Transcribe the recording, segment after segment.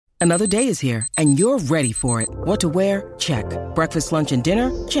Another day is here, and you're ready for it. What to wear? Check. Breakfast, lunch, and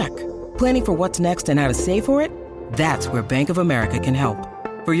dinner? Check. Planning for what's next and how to save for it? That's where Bank of America can help.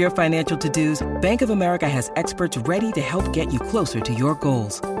 For your financial to-dos, Bank of America has experts ready to help get you closer to your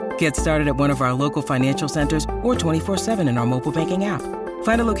goals. Get started at one of our local financial centers or 24/7 in our mobile banking app.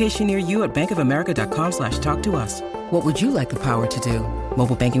 Find a location near you at bankofamerica.com/talktous. What would you like the power to do?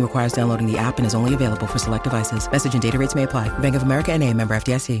 Mobile banking requires downloading the app and is only available for select devices. Message and data rates may apply. Bank of America N.A., member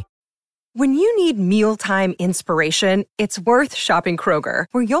FDIC. When you need mealtime inspiration, it's worth shopping Kroger,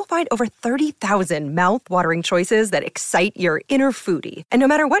 where you'll find over 30,000 mouth-watering choices that excite your inner foodie. And no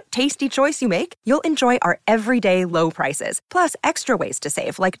matter what tasty choice you make, you'll enjoy our everyday low prices, plus extra ways to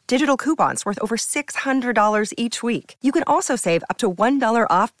save, like digital coupons worth over $600 each week. You can also save up to $1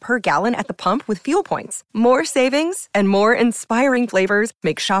 off per gallon at the pump with fuel points. More savings and more inspiring flavors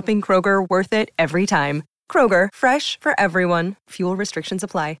make shopping Kroger worth it every time. Kroger, fresh for everyone. Fuel restrictions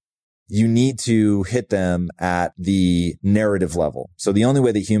apply. You need to hit them at the narrative level. So the only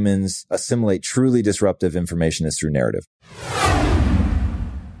way that humans assimilate truly disruptive information is through narrative.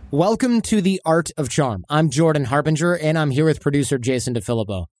 Welcome to The Art of Charm. I'm Jordan Harbinger, and I'm here with producer Jason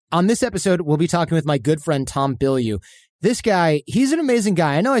DeFilippo. On this episode, we'll be talking with my good friend Tom Bilyeu. This guy, he's an amazing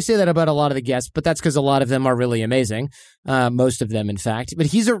guy. I know I say that about a lot of the guests, but that's because a lot of them are really amazing. Most of them, in fact. But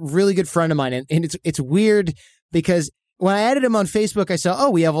he's a really good friend of mine, and it's weird because when I added him on Facebook, I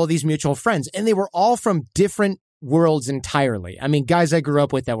saw, we have all these mutual friends, and they were all from different worlds entirely. I mean, guys I grew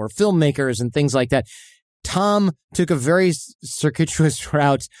up with that were filmmakers and things like that. Tom took a very circuitous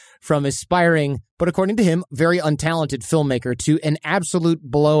route from aspiring, but according to him, very untalented filmmaker to an absolute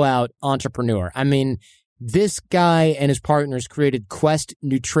blowout entrepreneur. I mean, this guy and his partners created Quest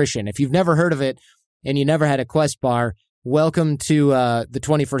Nutrition. If you've never heard of it and you never had a Quest bar, welcome to the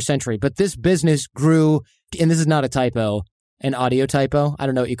 21st century. But this business grew, and this is not a typo, an audio typo, I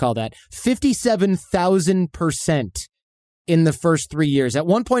don't know what you call that, 57,000% in the first 3 years. At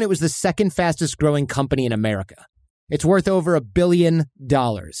one point, it was the second fastest growing company in America. It's worth over $1 billion.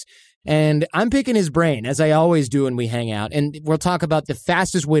 And I'm picking his brain, as I always do when we hang out. And we'll talk about the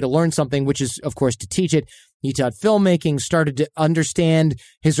fastest way to learn something, which is, of course, to teach it. He taught filmmaking, started to understand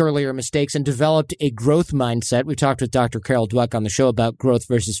his earlier mistakes, and developed a growth mindset. We talked with Dr. Carol Dweck on the show about growth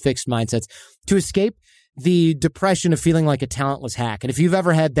versus fixed mindsets to escape the depression of feeling like a talentless hack. And if you've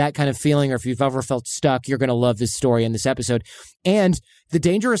ever had that kind of feeling, or if you've ever felt stuck, you're going to love this story in this episode. And the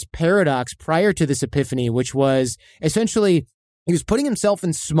dangerous paradox prior to this epiphany, which was essentially he was putting himself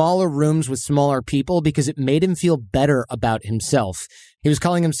in smaller rooms with smaller people because it made him feel better about himself. He was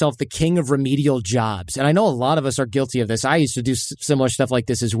calling himself the king of remedial jobs. And I know a lot of us are guilty of this. I used to do similar stuff like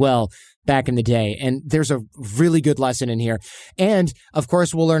this as well back in the day. And there's a really good lesson in here. And of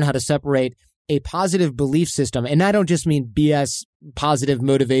course, we'll learn how to separate a positive belief system. And I don't just mean BS, positive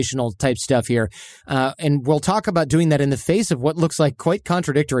motivational type stuff here. And we'll talk about doing that in the face of what looks like quite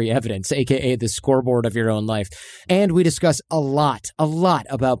contradictory evidence, aka the scoreboard of your own life. And we discuss a lot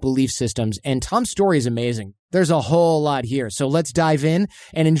about belief systems. And Tom's story is amazing. There's a whole lot here. So let's dive in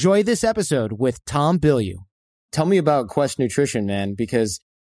and enjoy this episode with Tom Bilyeu. Tell me about Quest Nutrition, man, because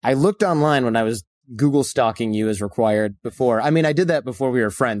I looked online when I was Google stalking you as required before. I mean, I did that before we were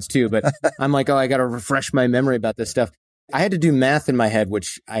friends too, but I'm like, I got to refresh my memory about this stuff. I had to do math in my head,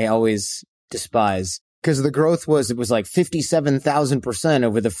 which I always despise, because the growth was like 57,000%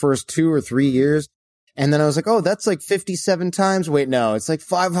 over the first 2 or 3 years. And then I was like, that's like 57 times. Wait, no, it's like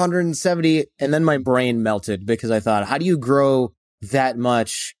 570. And then my brain melted because I thought, how do you grow that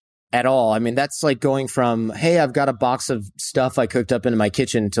much at all? I mean, that's like going from, hey, I've got a box of stuff I cooked up in my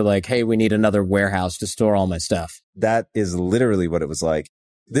kitchen to like, hey, we need another warehouse to store all my stuff. That is literally what it was like.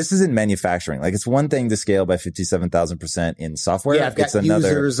 This is in manufacturing. Like, it's one thing to scale by 57,000% in software. Yeah, I've got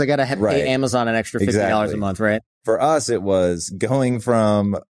users. I got to pay Amazon an extra $50 a month, right? For us, it was going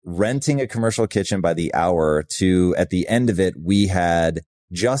from renting a commercial kitchen by the hour to, at the end of it, we had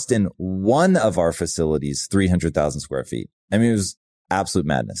just in one of our facilities, 300,000 square feet. I mean, it was absolute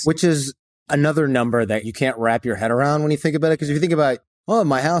madness. Which is another number that you can't wrap your head around when you think about it. Because if you think about,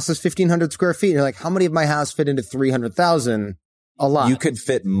 my house is 1,500 square feet. You're like, how many of my house fit into 300,000? A lot. You could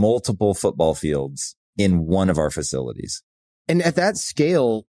fit multiple football fields in one of our facilities. And at that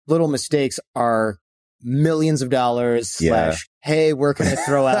scale, little mistakes are millions of dollars / hey, we're going to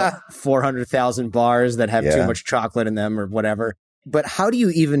throw out 400,000 bars that have too much chocolate in them or whatever. But how do you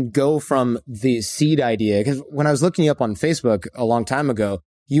even go from the seed idea? Because when I was looking you up on Facebook a long time ago,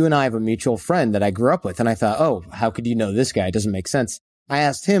 you and I have a mutual friend that I grew up with. And I thought, how could you know this guy? It doesn't make sense. I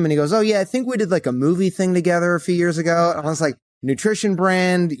asked him and he goes, I think we did like a movie thing together a few years ago. And I was like, nutrition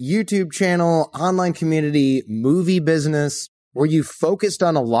brand, YouTube channel, online community, movie business. were you focused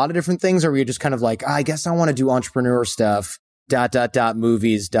on a lot of different things, or were you just kind of like, I guess I want to do entrepreneur stuff, ...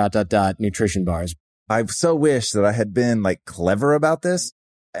 movies, ... nutrition bars? I so wish that I had been like clever about this.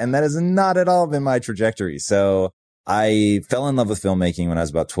 And that has not at all been my trajectory. So I fell in love with filmmaking when I was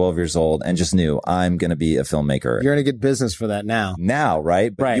about 12 years old and just knew I'm going to be a filmmaker. You're in a good business for that now. Now,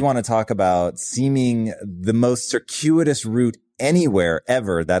 right? But you want to talk about seeming the most circuitous route anywhere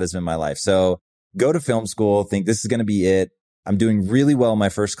ever. That has been my life. So go to film school, think this is going to be it. I'm doing really well my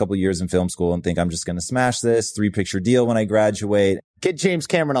first couple of years in film school and think I'm just going to smash this 3-picture deal when I graduate. Get James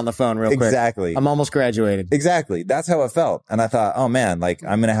Cameron on the phone real quick. Exactly. I'm almost graduated. Exactly. That's how it felt. And I thought, oh man, like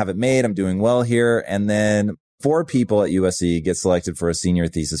I'm going to have it made. I'm doing well here. And then 4 people at USC get selected for a senior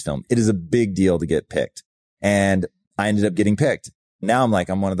thesis film. It is a big deal to get picked. And I ended up getting picked. Now I'm like,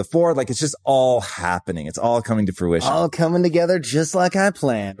 I'm one of the 4. Like it's just all happening. It's all coming to fruition. All coming together just like I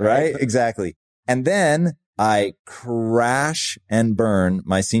planned. Right? Exactly. And then I crash and burn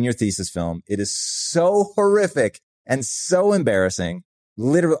my senior thesis film. It is so horrific and so embarrassing,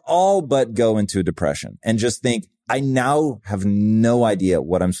 literally all but go into depression and just think I now have no idea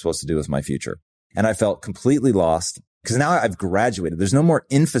what I'm supposed to do with my future. And I felt completely lost because now I've graduated. There's no more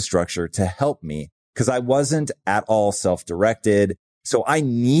infrastructure to help me because I wasn't at all self-directed. So I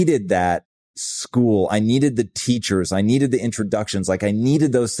needed that school. I needed the teachers. I needed the introductions. Like I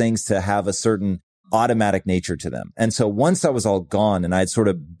needed those things to have a certain automatic nature to them. And so once I was all gone and I had sort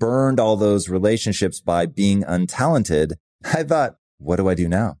of burned all those relationships by being untalented, I thought, what do I do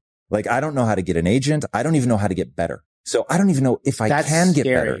now? Like, I don't know how to get an agent. I don't even know how to get better. So I don't even know if I can get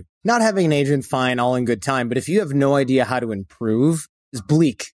better. Not having an agent, fine, all in good time. But if you have no idea how to improve, it's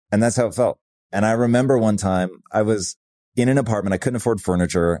bleak. And that's how it felt. And I remember one time I was in an apartment. I couldn't afford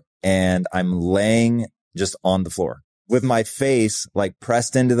furniture and I'm laying just on the floor with my face like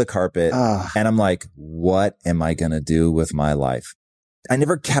pressed into the carpet. And I'm like, what am I going to do with my life? I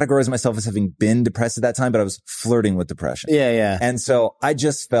never categorized myself as having been depressed at that time, but I was flirting with depression. Yeah. And so I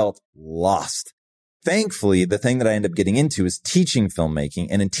just felt lost. Thankfully, the thing that I ended up getting into is teaching filmmaking.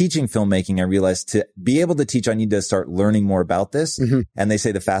 And in teaching filmmaking, I realized to be able to teach, I need to start learning more about this. And they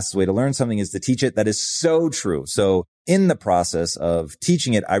say the fastest way to learn something is to teach it. That is so true. So in the process of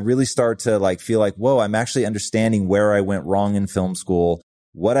teaching it, I really start to like feel like, whoa, I'm actually understanding where I went wrong in film school,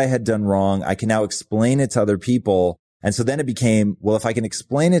 what I had done wrong. I can now explain it to other people. And so then it became, well, if I can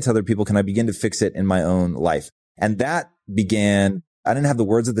explain it to other people, can I begin to fix it in my own life? And that began, I didn't have the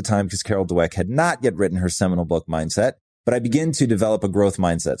words at the time because Carol Dweck had not yet written her seminal book, Mindset, but I began to develop a growth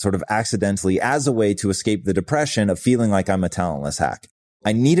mindset sort of accidentally as a way to escape the depression of feeling like I'm a talentless hack.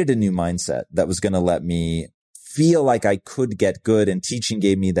 I needed a new mindset that was going to let me feel like I could get good, and teaching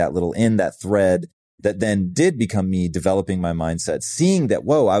gave me that little that thread that then did become me developing my mindset, seeing that,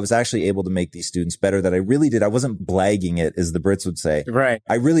 whoa, I was actually able to make these students better, that I really did. I wasn't blagging it, as the Brits would say. Right.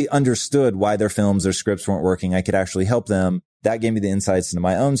 I really understood why their films or scripts weren't working. I could actually help them. That gave me the insights into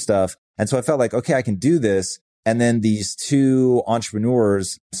my own stuff. And so I felt like, okay, I can do this. And then these 2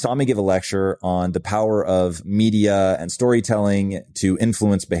 entrepreneurs saw me give a lecture on the power of media and storytelling to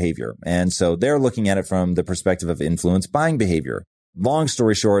influence behavior. And so they're looking at it from the perspective of influence buying behavior. Long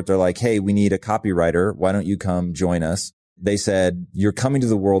story short, they're like, hey, we need a copywriter. Why don't you come join us? They said, you're coming to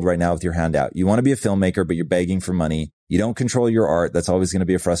the world right now with your hand out. You want to be a filmmaker, but you're begging for money. You don't control your art. That's always going to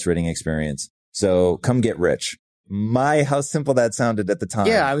be a frustrating experience. So come get rich. How simple that sounded at the time.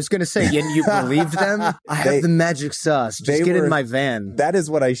 Yeah, I was going to say, you believed them? I have the magic sauce. Just get in my van. That is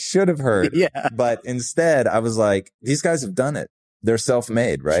what I should have heard. Yeah. But instead, I was like, these guys have done it. They're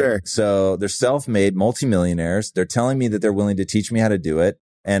self-made, right? Sure. So they're self-made multimillionaires. They're telling me that they're willing to teach me how to do it.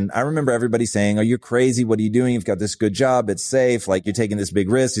 And I remember everybody saying, oh, you're crazy. What are you doing? You've got this good job. It's safe. Like, you're taking this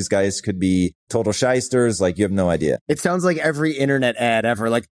big risk. These guys could be total shysters. Like, you have no idea. It sounds like every internet ad ever.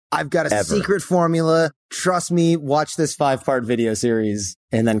 Like, I've got a secret formula. Trust me. Watch this 5-part video series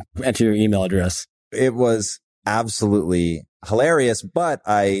and then enter your email address. It was absolutely hilarious, but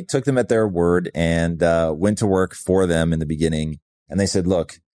I took them at their word and went to work for them in the beginning. And they said,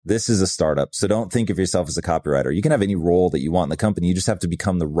 look, this is a startup, so don't think of yourself as a copywriter. You can have any role that you want in the company. You just have to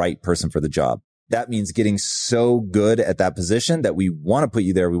become the right person for the job. That means getting so good at that position that we want to put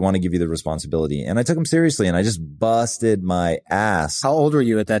you there. We want to give you the responsibility. And I took them seriously and I just busted my ass. How old were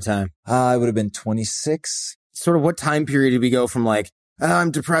you at that time? I would have been 26. Sort of what time period did we go from like,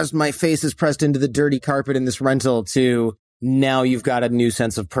 I'm depressed, my face is pressed into the dirty carpet in this rental, to now you've got a new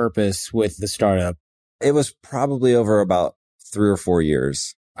sense of purpose with the startup? It was probably over about 3 or 4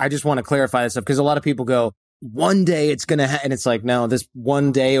 years. I just want to clarify this stuff because a lot of people go, one day it's going to and it's like, no, this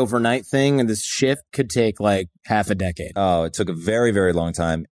one day overnight thing and this shift could take like half a decade. Oh, it took a very, very long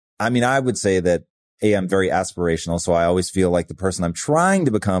time. I mean, I would say that I'm very aspirational. So I always feel like the person I'm trying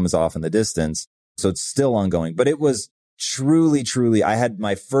to become is off in the distance. So it's still ongoing, but it was truly, I had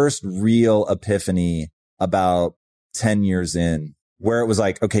my first real epiphany about 10 years in, where it was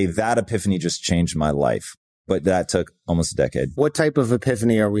like, okay, that epiphany just changed my life. But that took almost a decade. What type of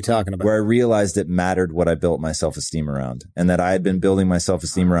epiphany are we talking about? Where I realized it mattered what I built my self-esteem around, and that I had been building my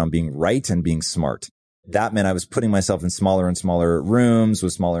self-esteem around being right and being smart. That meant I was putting myself in smaller and smaller rooms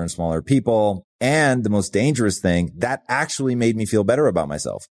with smaller and smaller people. And the most dangerous thing, that actually made me feel better about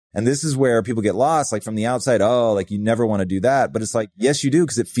myself. And this is where people get lost, like from the outside. Oh, like you never want to do that. But it's like, yes, you do,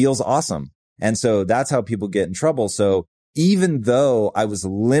 because it feels awesome. And so that's how people get in trouble. So even though I was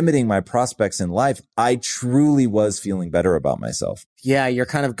limiting my prospects in life, I truly was feeling better about myself. Yeah, you're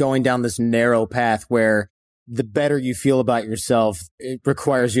kind of going down this narrow path where the better you feel about yourself, it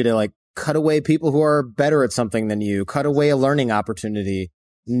requires you to like cut away people who are better at something than you, cut away a learning opportunity,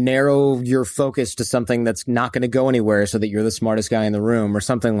 narrow your focus to something that's not going to go anywhere so that you're the smartest guy in the room or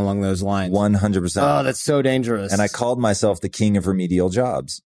something along those lines. 100%. Oh, that's so dangerous. And I called myself the king of remedial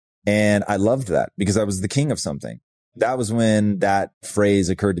jobs. And I loved that because I was the king of something. That was when that phrase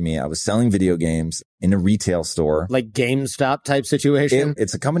occurred to me. I was selling video games in a retail store. Like GameStop type situation?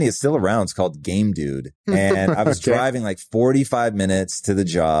 It's a company that's still around. It's called Game Dude. And I was driving like 45 minutes to the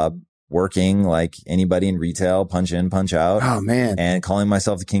job, working like anybody in retail, punch in, punch out. Oh, man. And calling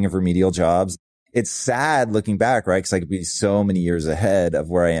myself the king of remedial jobs. It's sad looking back, right? Because I could be so many years ahead of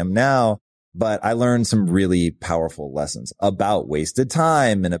where I am now. But I learned some really powerful lessons about wasted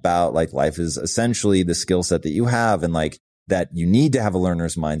time and about like life is essentially the skill set that you have, and like that you need to have a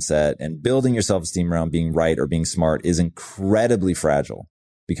learner's mindset, and building your self-esteem around being right or being smart is incredibly fragile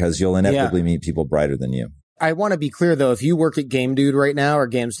because you'll inevitably meet people brighter than you. I want to be clear though, if you work at Game Dude right now or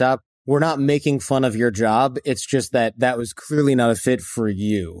GameStop, we're not making fun of your job. It's just that that was clearly not a fit for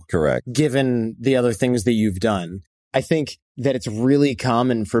you. Correct. Given the other things that you've done. I think that it's really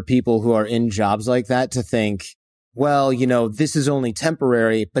common for people who are in jobs like that to think, well, you know, this is only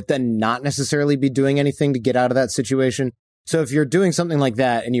temporary, but then not necessarily be doing anything to get out of that situation. So if you're doing something like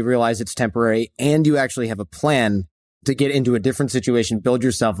that and you realize it's temporary and you actually have a plan to get into a different situation, build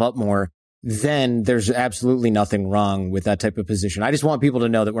yourself up more, then there's absolutely nothing wrong with that type of position. I just want people to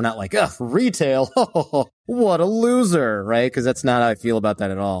know that we're not like, ugh, retail, what a loser, right? Because that's not how I feel about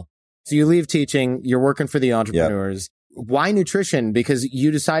that at all. So you leave teaching, you're working for the entrepreneurs. Yep. Why nutrition? Because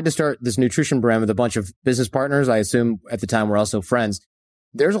you decide to start this nutrition brand with a bunch of business partners. I assume at the time we're also friends.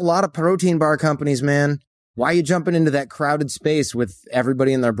 There's a lot of protein bar companies, man. Why are you jumping into that crowded space with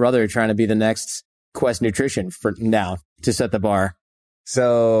everybody and their brother trying to be the next Quest Nutrition for now to set the bar?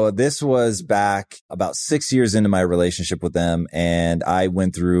 So this was back about 6 years into my relationship with them. And I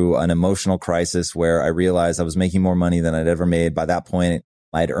went through an emotional crisis where I realized I was making more money than I'd ever made. By that point,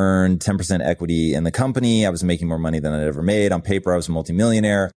 I'd earned 10% equity in the company. I was making more money than I'd ever made. On paper, I was a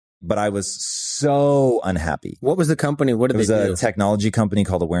multimillionaire, but I was so unhappy. What was the company? What did they do? It was a technology company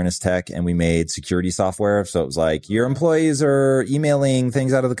called Awareness Tech, and we made security software. So it was like, your employees are emailing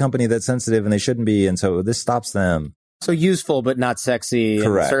things out of the company that's sensitive and they shouldn't be. And so this stops them. So useful, but not sexy.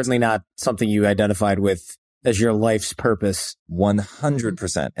 Correct. And certainly not something you identified with as your life's purpose.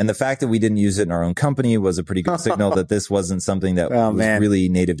 100%. And the fact that we didn't use it in our own company was a pretty good signal that this wasn't something that was really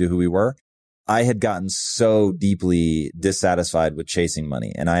native to who we were. I had gotten so deeply dissatisfied with chasing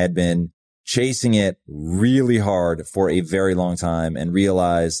money, and I had been chasing it really hard for a very long time and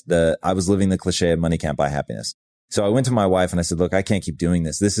realized that I was living the cliche of money can't buy happiness. So I went to my wife and I said, look, I can't keep doing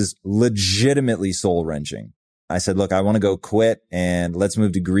this. This is legitimately soul wrenching. I said, look, I want to go quit and let's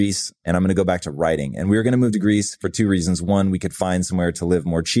move to Greece, and I'm going to go back to writing. And we were going to move to Greece for two reasons. One, we could find somewhere to live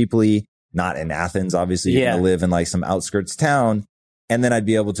more cheaply, not in Athens. Obviously, you're going to live in like some outskirts town. And then I'd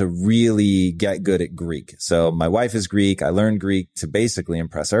be able to really get good at Greek. So my wife is Greek. I learned Greek to basically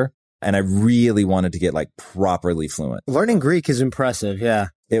impress her. And I really wanted to get like properly fluent. Learning Greek is impressive. Yeah.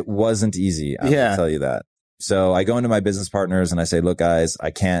 It wasn't easy. I will tell you that. So I go into my business partners and I say, look, guys,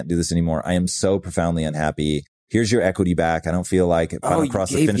 I can't do this anymore. I am so profoundly unhappy. Here's your equity back. I don't feel like if I don't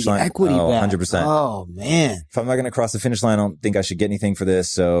cross the finish line. Equity back. 100%. Oh, man. If I'm not going to cross the finish line, I don't think I should get anything for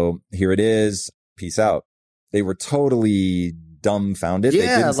this. So here it is. Peace out. They were totally dumbfounded. Yeah, they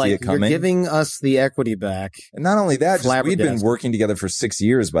didn't like see it coming. You're giving us the equity back. And not only that, just, we'd been working together for 6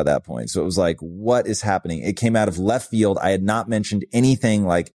 years by that point. So it was like, what is happening? It came out of left field. I had not mentioned anything.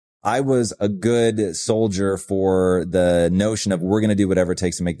 Like, I was a good soldier for the notion of we're going to do whatever it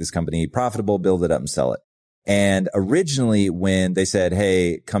takes to make this company profitable, build it up and sell it. And originally when they said,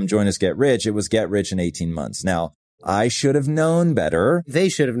 hey, come join us, get rich, it was get rich in 18 months. Now, I should have known better. They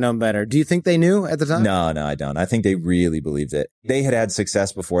should have known better. Do you think they knew at the time? No, I don't. I think they really believed it. They had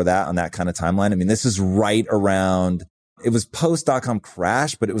success before that on that kind of timeline. I mean, this is right around, it was post.com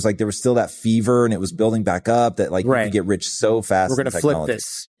crash, but it was like there was still that fever and it was building back up that like you could get rich so fast. We're going to flip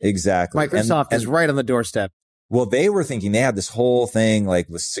this. Exactly. Microsoft is right on the doorstep. Well, they were thinking they had this whole thing like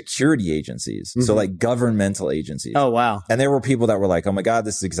with security agencies. So like governmental agencies. Oh, wow. And there were people that were like, oh my God,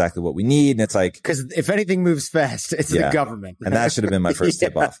 this is exactly what we need. And it's like, because if anything moves fast, it's the government. And that should have been my first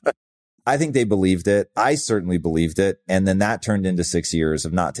tip off. I think they believed it. I certainly believed it. And then that turned into 6 years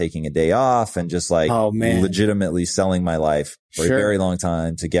of not taking a day off and just like legitimately selling my life for a very long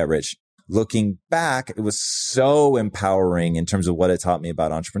time to get rich. Looking back, it was so empowering in terms of what it taught me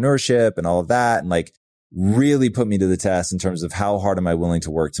about entrepreneurship and all of that. And like, really put me to the test in terms of how hard am I willing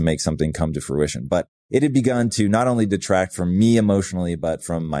to work to make something come to fruition. But it had begun to not only detract from me emotionally, but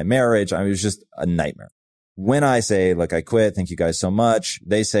from my marriage. I mean, it was just a nightmare. When I say, look, I quit, thank you guys so much,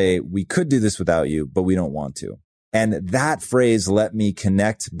 they say, we could do this without you, but we don't want to. And that phrase let me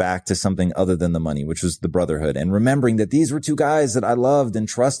connect back to something other than the money, which was the brotherhood, and remembering that these were two guys that I loved and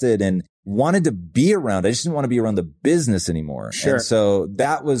trusted and wanted to be around. I just didn't want to be around the business anymore. Sure. And so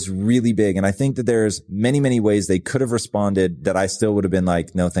that was really big. And I think that there's many, many ways they could have responded that I still would have been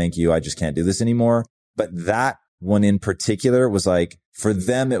like, no, thank you. I just can't do this anymore. But that one in particular was like, for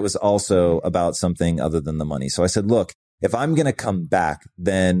them, it was also about something other than the money. So I said, look, if I'm going to come back,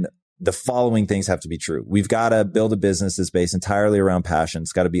 then the following things have to be true. We've got to build a business that's based entirely around passion.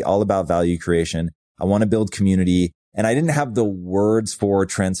 It's got to be all about value creation. I want to build community. And I didn't have the words for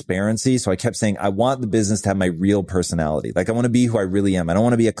transparency. So I kept saying, I want the business to have my real personality. Like I want to be who I really am. I don't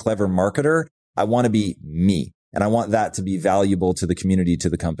want to be a clever marketer. I want to be me. And I want that to be valuable to the community, to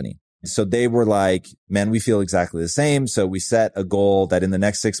the company. So they were like, man, we feel exactly the same. So we set a goal that in the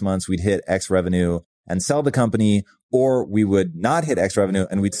next 6 months, we'd hit X revenue and sell the company, or we would not hit X revenue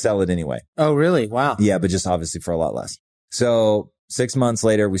and we'd sell it anyway. Oh, really? Wow. Yeah, but just obviously for a lot less. So 6 months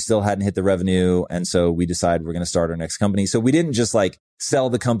later, we still hadn't hit the revenue. And so we decided we're going to start our next company. So we didn't just like sell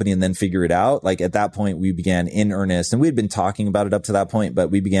the company and then figure it out. Like at that point, we began in earnest, and we had been talking about it up to that point,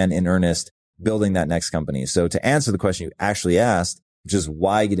 but we began in earnest building that next company. So to answer the question you actually asked, which is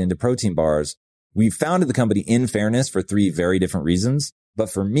why get into protein bars, we founded the company in fairness for 3 very different reasons. But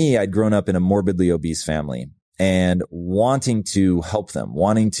for me, I'd grown up in a morbidly obese family and wanting to help them,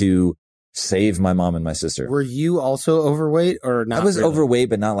 wanting to save my mom and my sister. Were you also overweight or not? I was really? overweight,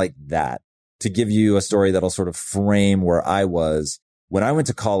 but not like that. To give you a story that'll sort of frame where I was, when I went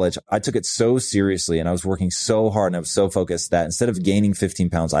to college, I took it so seriously and I was working so hard and I was so focused that instead of gaining 15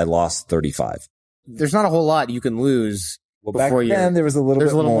 pounds, I lost 35. There's not a whole lot you can lose. Well, back then there was a little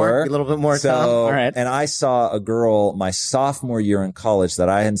bit more. A little bit more. So, Tom. All right. And I saw a girl my sophomore year in college that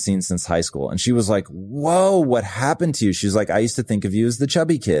I hadn't seen since high school. And she was like, whoa, what happened to you? She was like, I used to think of you as the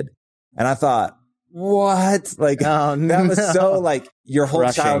chubby kid. And I thought, what? Like, that was so like your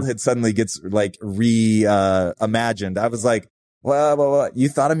whole childhood suddenly gets like imagined. I was like, well, you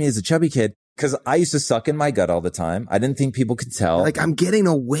thought of me as a chubby kid. Because I used to suck in my gut all the time. I didn't think people could tell. Like, I'm getting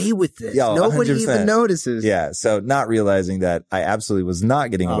away with this. Yo, nobody 100%. Even notices. Yeah. So not realizing that I absolutely was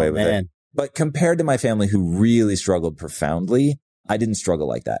not getting away with it. But compared to my family who really struggled profoundly, I didn't struggle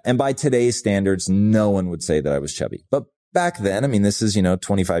like that. And by today's standards, no one would say that I was chubby. But back then, I mean, this is,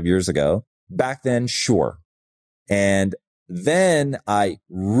 25 years ago. Back then, sure. And then I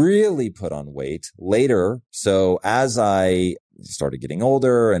really put on weight later. So as I started getting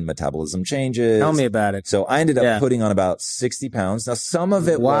older and metabolism changes. Tell me about it. So I ended up putting on about 60 pounds. Now, some of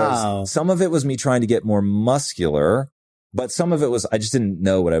it was me trying to get more muscular, but some of it was, I just didn't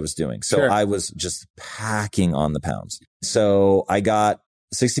know what I was doing. So I was just packing on the pounds. So I got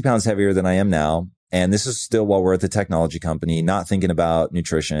 60 pounds heavier than I am now. And this is still while we're at the technology company, not thinking about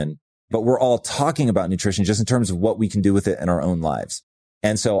nutrition, but we're all talking about nutrition just in terms of what we can do with it in our own lives.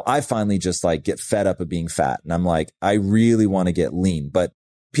 And so I finally just like get fed up of being fat. And I'm like, I really want to get lean. But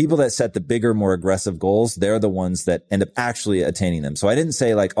people that set the bigger, more aggressive goals, they're the ones that end up actually attaining them. So I didn't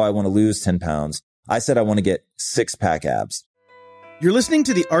say like, oh, I want to lose 10 pounds. I said, I want to get 6-pack abs. You're listening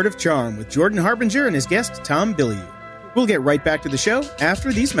to The Art of Charm with Jordan Harbinger and his guest, Tom Bilyeu. We'll get right back to the show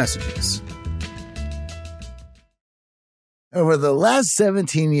after these messages. Over the last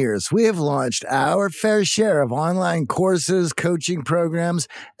 17 years, we have launched our fair share of online courses, coaching programs,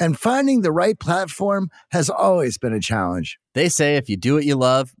 and finding the right platform has always been a challenge. They say if you do what you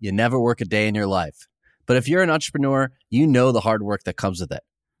love, you never work a day in your life. But if you're an entrepreneur, you know the hard work that comes with it.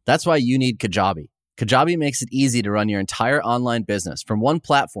 That's why you need Kajabi. Kajabi makes it easy to run your entire online business from one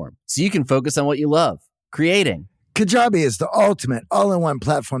platform so you can focus on what you love, creating. Kajabi is the ultimate all-in-one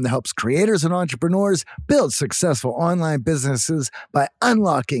platform that helps creators and entrepreneurs build successful online businesses by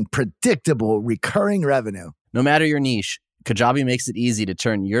unlocking predictable, recurring revenue. No matter your niche, Kajabi makes it easy to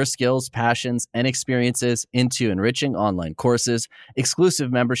turn your skills, passions, and experiences into enriching online courses,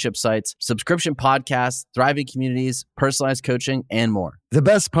 exclusive membership sites, subscription podcasts, thriving communities, personalized coaching, and more. The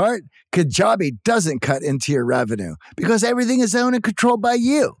best part? Kajabi doesn't cut into your revenue because everything is owned and controlled by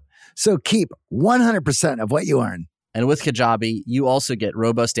you. So keep 100% of what you earn. And with Kajabi, you also get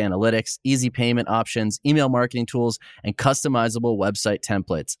robust analytics, easy payment options, email marketing tools, and customizable website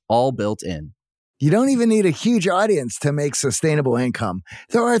templates, all built in. You don't even need a huge audience to make sustainable income.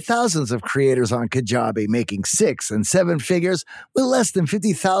 There are thousands of creators on Kajabi making 6 and 7 figures with less than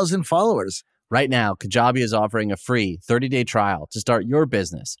 50,000 followers. Right now, Kajabi is offering a free 30-day trial to start your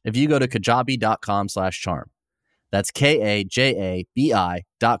business if you go to kajabi.com/charm. That's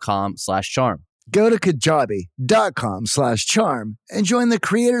KAJABI.com/charm. Go to kajabi.com/charm and join the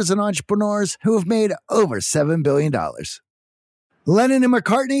creators and entrepreneurs who have made over $7 billion. Lennon and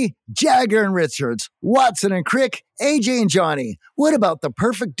McCartney, Jagger and Richards, Watson and Crick, AJ and Johnny. What about the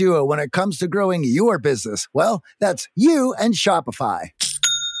perfect duo when it comes to growing your business? Well, that's you and Shopify.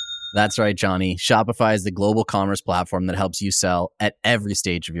 That's right, Johnny. Shopify is the global commerce platform that helps you sell at every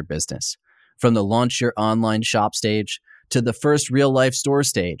stage of your business. From the launch your online shop stage to the first real life store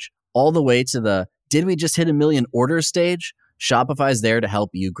stage, all the way to the did we just hit 1 million orders stage, Shopify is there to help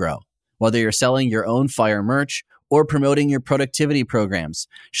you grow. Whether you're selling your own fire merch or promoting your productivity programs,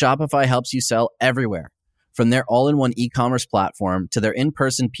 Shopify helps you sell everywhere. From their all-in-one e-commerce platform to their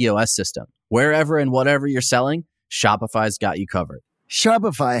in-person POS system, wherever and whatever you're selling, Shopify's got you covered.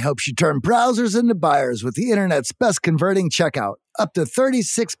 Shopify helps you turn browsers into buyers with the internet's best converting checkout, up to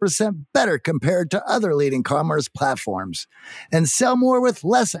 36% better compared to other leading commerce platforms. And sell more with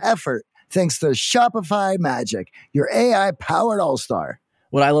less effort thanks to Shopify Magic, your AI-powered all-star.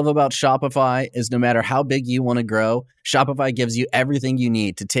 What I love about Shopify is no matter how big you want to grow, Shopify gives you everything you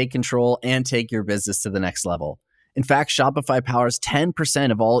need to take control and take your business to the next level. In fact, Shopify powers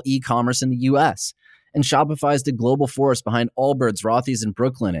 10% of all e-commerce in the U.S., and Shopify is the global force behind Allbirds, Rothy's, and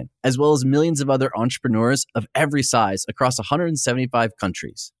Brooklinen, as well as millions of other entrepreneurs of every size across 175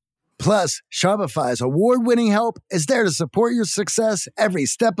 countries. Plus, Shopify's award-winning help is there to support your success every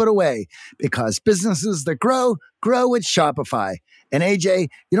step of the way, because businesses that grow, grow with Shopify. And AJ,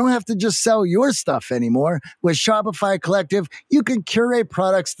 you don't have to just sell your stuff anymore. With Shopify Collective, you can curate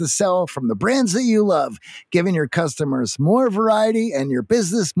products to sell from the brands that you love, giving your customers more variety and your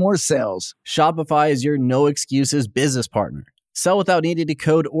business more sales. Shopify is your no-excuses business partner. Sell without needing to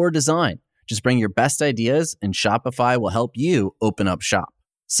code or design. Just bring your best ideas, and Shopify will help you open up shop.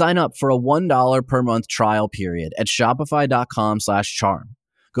 Sign up for a $1 per month trial period at shopify.com/charm.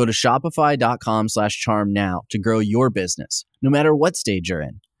 Go to shopify.com/charm now to grow your business, no matter what stage you're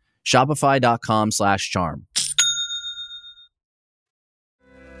in. Shopify.com/charm.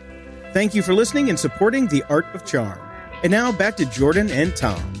 Thank you for listening and supporting The Art of Charm. And now back to Jordan and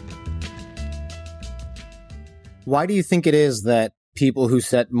Tom. Why do you think it is that people who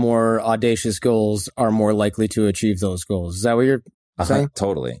set more audacious goals are more likely to achieve those goals? Is that what you're saying?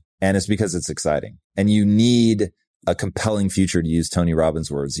 Totally. And it's because it's exciting. And you need a compelling future, to use Tony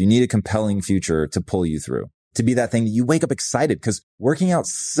Robbins' words. You need a compelling future to pull you through, to be that thing that you wake up excited, because working out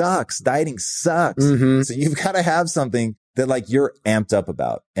sucks. Dieting sucks. Mm-hmm. So you've got to have something that like you're amped up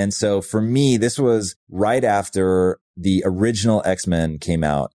about. And so for me, this was right after the original X-Men came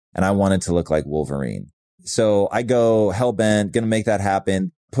out and I wanted to look like Wolverine. So I go hellbent, going to make that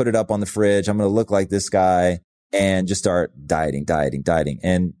happen, put it up on the fridge. I'm going to look like this guy and just start dieting.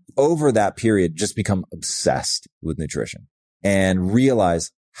 And over that period, just become obsessed with nutrition and realize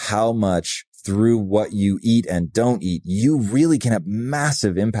how much through what you eat and don't eat, you really can have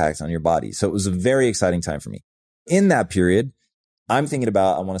massive impacts on your body. So it was a very exciting time for me. In that period, I'm thinking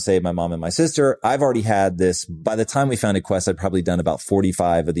about, I want to save my mom and my sister. I've already had this. By the time we founded Quest, I'd probably done about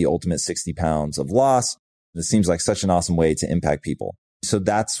 45 of the ultimate 60 pounds of loss. It seems like such an awesome way to impact people. So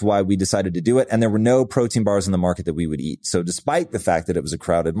that's why we decided to do it. And there were no protein bars in the market that we would eat. So despite the fact that it was a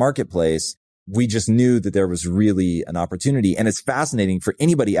crowded marketplace, we just knew that there was really an opportunity. And it's fascinating for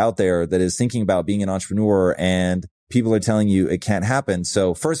anybody out there that is thinking about being an entrepreneur and people are telling you it can't happen.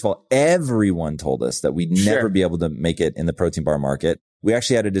 So first of all, everyone told us that we'd never be able to make it in the protein bar market. We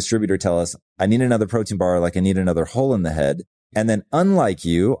actually had a distributor tell us, I need another protein bar like I need another hole in the head. And then unlike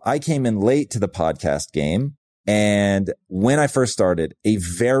you, I came in late to the podcast game. And when I first started, a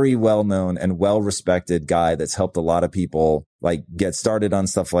very well-known and well-respected guy that's helped a lot of people like get started on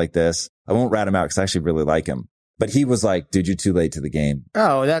stuff like this. I won't rat him out because I actually really like him. But he was like, dude, you're too late to the game.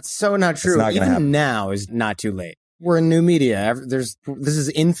 Oh, that's so not true. It's not Even happen. now is not too late. We're in new media. This is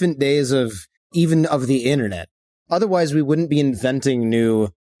infant days of the internet. Otherwise, we wouldn't be inventing new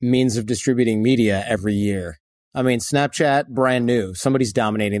means of distributing media every year. I mean, Snapchat, brand new. Somebody's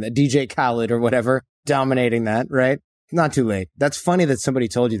dominating that. DJ Khaled or whatever, dominating that, right? Not too late. That's funny that somebody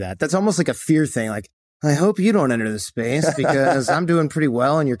told you that. That's almost like a fear thing. Like, I hope you don't enter the space because I'm doing pretty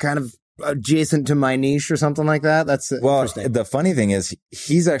well and you're kind of adjacent to my niche or something like that. That's interesting. The funny thing is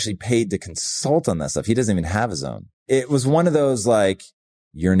he's actually paid to consult on that stuff. He doesn't even have his own. It was one of those like,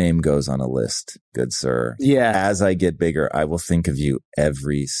 your name goes on a list, good sir. Yeah. As I get bigger, I will think of you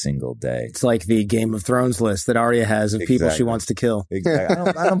every single day. It's like the Game of Thrones list that Arya has of people she wants to kill.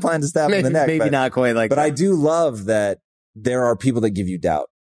 Exactly. I don't plan to stab him in the neck. Maybe not quite like that. But I do love that there are people that give you doubt.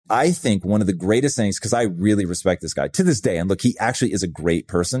 I think one of the greatest things, because I really respect this guy to this day, and look, he actually is a great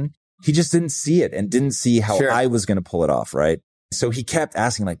person. He just didn't see it and didn't see how I was going to pull it off, right? So he kept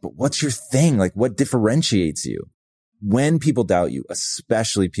asking like, but what's your thing? Like, what differentiates you? When people doubt you,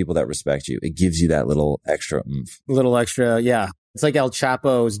 especially people that respect you, it gives you that little extra oomph. Little extra, yeah. It's like El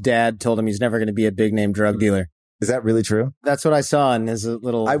Chapo's dad told him he's never going to be a big name drug dealer. Is that really true? That's what I saw in his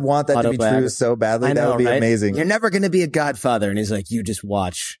little I want that to be true so badly. That would be amazing. You're never going to be a godfather. And he's like, you just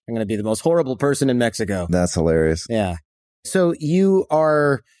watch. I'm going to be the most horrible person in Mexico. That's hilarious. Yeah. So you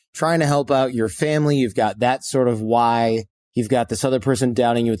are trying to help out your family. You've got that sort of why. You've got this other person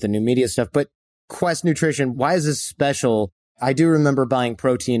doubting you with the new media stuff. But Quest Nutrition, why is this special? I do remember buying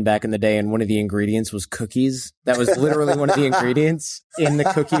protein back in the day, and one of the ingredients was cookies. That was literally one of the ingredients in the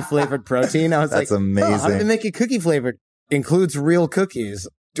cookie flavored protein. I was That's amazing. How did they make it cookie flavored? Includes real cookies.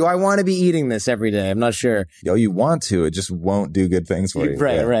 Do I want to be eating this every day? I'm not sure. Yo, you want to, it just won't do good things for you.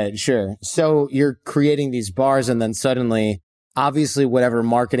 Right, sure. So you're creating these bars, and then suddenly, obviously, whatever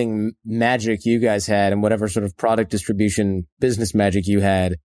marketing magic you guys had and whatever sort of product distribution business magic you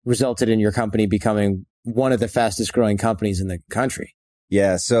had resulted in your company becoming one of the fastest growing companies in the country.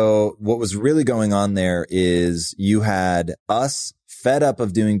 Yeah. So what was really going on there is you had us fed up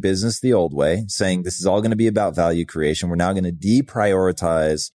of doing business the old way, saying this is all going to be about value creation. We're now going to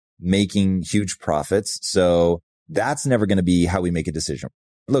deprioritize making huge profits. So that's never going to be how we make a decision.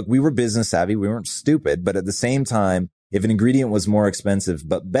 Look, we were business savvy. We weren't stupid, but at the same time, if an ingredient was more expensive,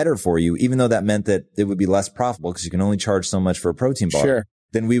 but better for you, even though that meant that it would be less profitable because you can only charge so much for a protein bar. Sure.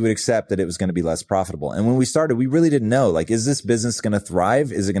 Then we would accept that it was going to be less profitable. And when we started, we really didn't know, like, is this business going to thrive?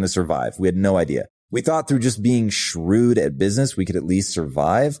 Is it going to survive? We had no idea. We thought through just being shrewd at business, we could at least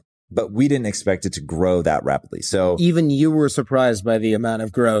survive, but we didn't expect it to grow that rapidly. So even you were surprised by the amount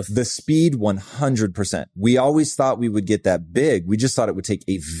of growth. The speed, 100%. We always thought we would get that big. We just thought it would take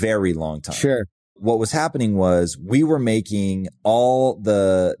a very long time. Sure. What was happening was we were making all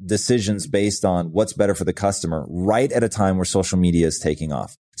the decisions based on what's better for the customer right at a time where social media is taking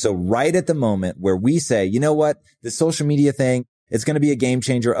off. So right at the moment where we say, you know what, this social media thing, it's going to be a game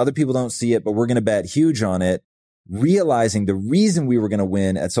changer. Other people don't see it, but we're going to bet huge on it. Realizing the reason we were going to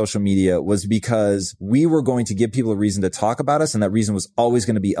win at social media was because we were going to give people a reason to talk about us. And that reason was always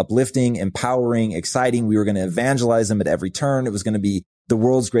going to be uplifting, empowering, exciting. We were going to evangelize them at every turn. It was going to be the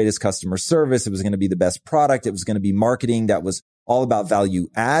world's greatest customer service. It was going to be the best product. It was going to be marketing that was all about value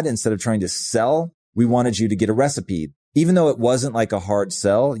add. Instead of trying to sell, we wanted you to get a recipe. Even though it wasn't like a hard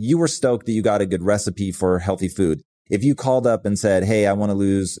sell, you were stoked that you got a good recipe for healthy food. If you called up and said, hey, I want to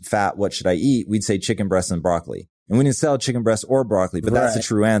lose fat, what should I eat? We'd say chicken breast and broccoli. And we didn't sell chicken breast or broccoli, but that's the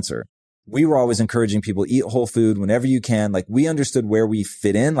true answer. We were always encouraging people, eat whole food whenever you can. Like, we understood where we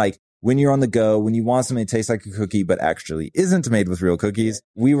fit in. Like, when you're on the go, when you want something that tastes like a cookie, but actually isn't made with real cookies,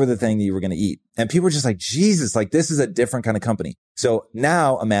 we were the thing that you were going to eat. And people were just like, Jesus, like, this is a different kind of company. So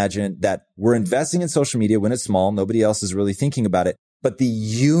now imagine that we're investing in social media when it's small. Nobody else is really thinking about it, but the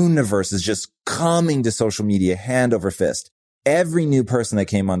universe is just coming to social media hand over fist. Every new person that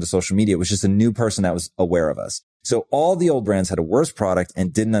came onto social media was just a new person that was aware of us. So all the old brands had a worse product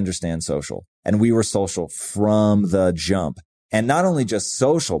and didn't understand social. And we were social from the jump. And not only just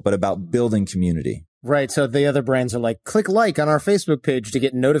social, but about building community. Right. So the other brands are like, click like on our Facebook page to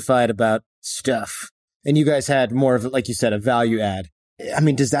get notified about stuff. And you guys had more of, like you said, a value add. I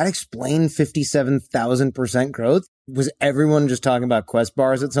mean, does that explain 57,000% growth? Was everyone just talking about Quest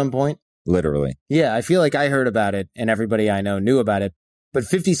bars at some point? Literally. Yeah, I feel like I heard about it and everybody I know knew about it. But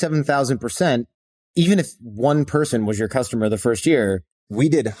 57,000%, even if one person was your customer the first year. We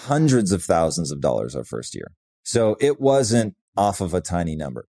did hundreds of thousands of dollars our first year. So it wasn't off of a tiny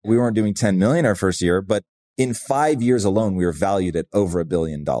number. We weren't doing 10 million our first year, but in 5 years alone, we were valued at over $1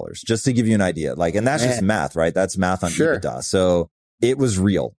 billion, just to give you an idea. Like, and that's just math, right? That's math on EBITDA. So it was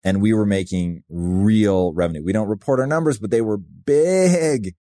real and we were making real revenue. We don't report our numbers, but they were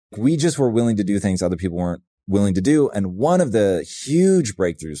big. We just were willing to do things other people weren't willing to do. And one of the huge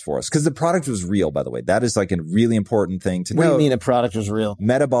breakthroughs for us, because the product was real, by the way, that is like a really important thing to know. What do you mean a product was real?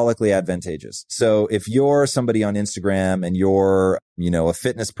 Metabolically advantageous. So if you're somebody on Instagram and you're, a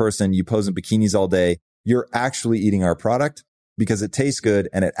fitness person, you pose in bikinis all day, you're actually eating our product because it tastes good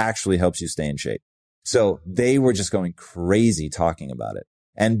and it actually helps you stay in shape. So they were just going crazy talking about it.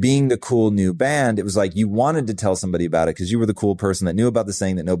 And being the cool new band, it was like you wanted to tell somebody about it because you were the cool person that knew about this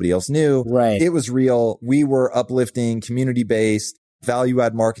thing that nobody else knew. Right. It was real. We were uplifting, community-based,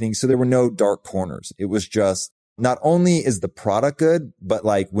 value-add marketing. So there were no dark corners. It was just, not only is the product good, but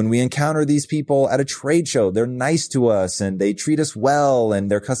like when we encounter these people at a trade show, they're nice to us and they treat us well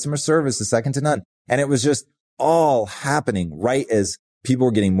and their customer service is second to none. And it was just all happening right as people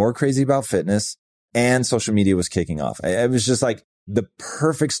were getting more crazy about fitness and social media was kicking off. It was just like the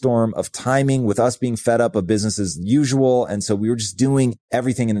perfect storm of timing with us being fed up of business as usual. And so we were just doing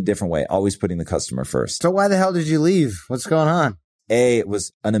everything in a different way, always putting the customer first. So why the hell did you leave? What's going on? It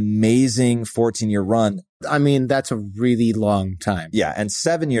was an amazing 14-year run. I mean, that's a really long time. Yeah. And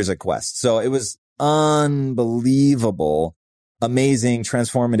 7 years at Quest. So it was unbelievable, amazing,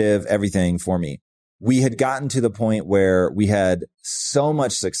 transformative, everything for me. We had gotten to the point where we had so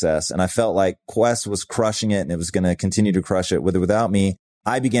much success and I felt like Quest was crushing it and it was going to continue to crush it with or without me.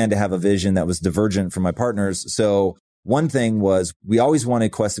 I began to have a vision that was divergent from my partners. So one thing was we always wanted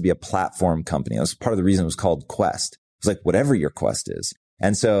Quest to be a platform company. That was part of the reason it was called Quest. It was like whatever your Quest is.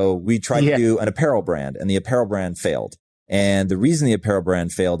 And so we tried to do an apparel brand and the apparel brand failed. And the reason the apparel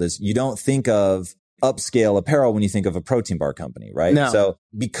brand failed is you don't think of upscale apparel when you think of a protein bar company, right? No. So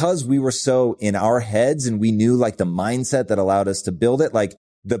because we were so in our heads and we knew like the mindset that allowed us to build it, like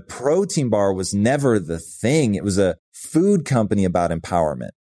the protein bar was never the thing. It was a food company about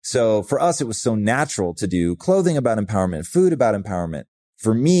empowerment. So for us, it was so natural to do clothing about empowerment, food about empowerment.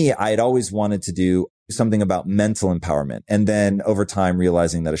 For me, I had always wanted to do something about mental empowerment. And then over time,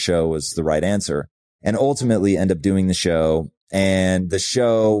 realizing that a show was the right answer and ultimately end up doing the show. And the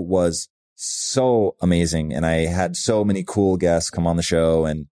show was so amazing. And I had so many cool guests come on the show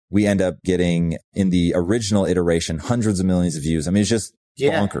and we end up getting in the original iteration, hundreds of millions of views. I mean, it's just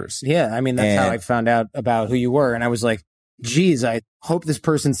bonkers. Yeah. I mean, that's how I found out about who you were. And I was like, geez, I hope this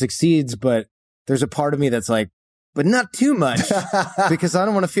person succeeds, but there's a part of me that's like, but not too much because I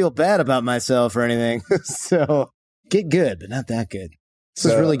don't want to feel bad about myself or anything. So get good, but not that good. This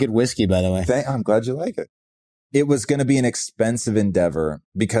is really good whiskey, by the way. I'm glad you like it. It was going to be an expensive endeavor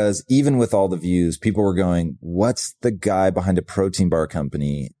because even with all the views, people were going, what's the guy behind a protein bar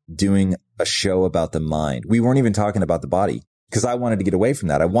company doing a show about the mind? We weren't even talking about the body because I wanted to get away from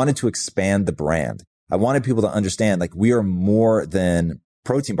that. I wanted to expand the brand. I wanted people to understand like we are more than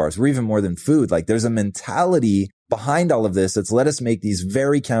protein bars. We're even more than food. Like there's a mentality behind all of this that's let us make these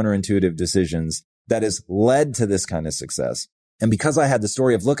very counterintuitive decisions that has led to this kind of success. And because I had the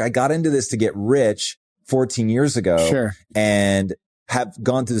story of, look, I got into this to get rich 14 years ago and have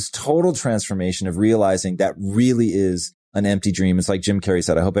gone through this total transformation of realizing that really is an empty dream. It's like Jim Carrey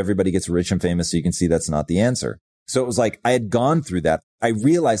said, I hope everybody gets rich and famous so you can see that's not the answer. So it was like I had gone through that. I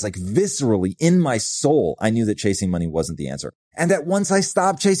realized like viscerally in my soul, I knew that chasing money wasn't the answer. And that once I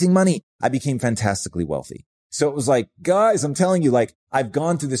stopped chasing money, I became fantastically wealthy. So it was like, guys, I'm telling you, like I've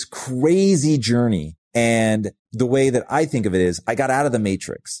gone through this crazy journey. And the way that I think of it is I got out of the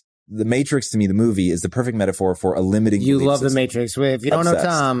Matrix. The Matrix to me, the movie, is the perfect metaphor for a limiting You belief love system. the Matrix. If you don't know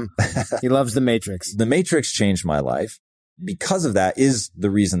Tom, he loves the Matrix. The Matrix changed my life. Because of that is the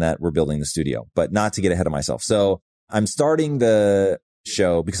reason that we're building the studio, but not to get ahead of myself. So I'm starting the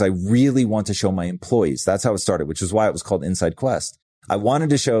show because I really want to show my employees. That's how it started, which is why it was called Inside Quest. I wanted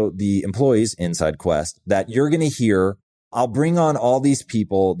to show the employees inside Quest that you're going to hear. I'll bring on all these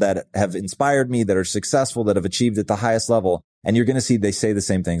people that have inspired me, that are successful, that have achieved at the highest level. And you're going to see they say the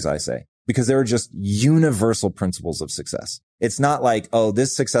same things I say because there are just universal principles of success. It's not like, oh,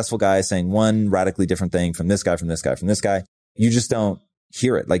 this successful guy is saying one radically different thing from this guy, from this guy, from this guy. You just don't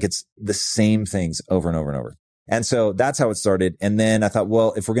hear it. Like it's the same things over and over and over. And so that's how it started. And then I thought,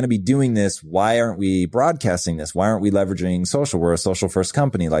 well, if we're going to be doing this, why aren't we broadcasting this? Why aren't we leveraging social? We're a social first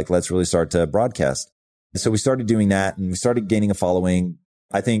company. Like, let's really start to broadcast. So we started doing that and we started gaining a following.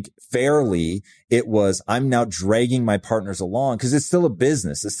 I think fairly, it was, I'm now dragging my partners along because it's still a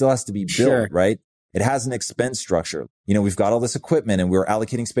business. It still has to be built, right? It has an expense structure. You know, we've got all this equipment and we're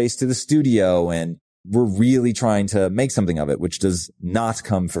allocating space to the studio and we're really trying to make something of it, which does not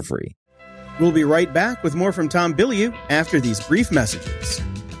come for free. We'll be right back with more from Tom Bilyeu after these brief messages.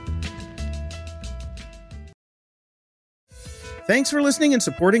 Thanks for listening and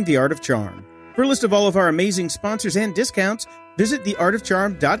supporting The Art of Charm. For a list of all of our amazing sponsors and discounts, visit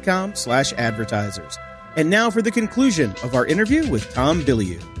theartofcharm.com/advertisers. And now for the conclusion of our interview with Tom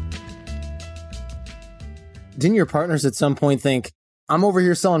Bilyeu. Didn't your partners at some point think, I'm over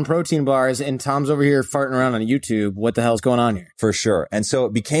here selling protein bars and Tom's over here farting around on YouTube. What the hell's going on here? For sure. And so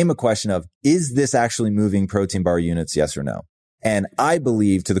it became a question of, is this actually moving protein bar units? Yes or no? And I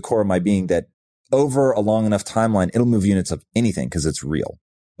believe to the core of my being that over a long enough timeline, it'll move units of anything because it's real.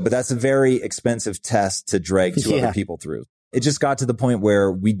 But that's a very expensive test to drag two other people through. It just got to the point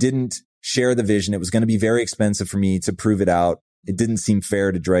where we didn't share the vision. It was going to be very expensive for me to prove it out. It didn't seem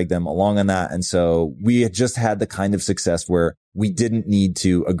fair to drag them along on that. And so we had just had the kind of success where we didn't need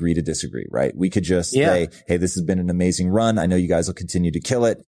to agree to disagree, right? We could just say, hey, this has been an amazing run. I know you guys will continue to kill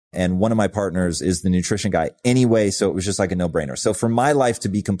it. And one of my partners is the nutrition guy anyway. So it was just like a no-brainer. So for my life to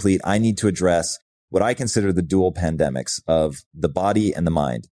be complete, I need to address what I consider the dual pandemics of the body and the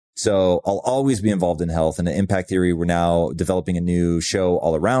mind. So I'll always be involved in health. And at Impact Theory, we're now developing a new show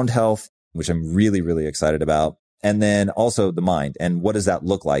all around health, which I'm really, really excited about. And then also the mind. And what does that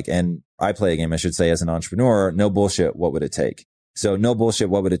look like? And I play a game, I should say, as an entrepreneur. No bullshit. What would it take? So no bullshit.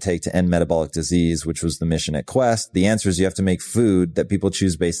 What would it take to end metabolic disease, which was the mission at Quest? The answer is you have to make food that people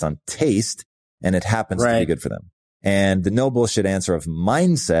choose based on taste, and it happens to be good for them. And the no bullshit answer of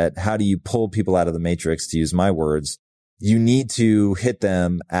mindset, how do you pull people out of the matrix, to use my words? You need to hit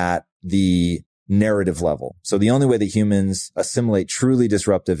them at the narrative level. So the only way that humans assimilate truly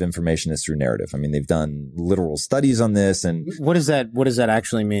disruptive information is through narrative. I mean, they've done literal studies on this. And what does that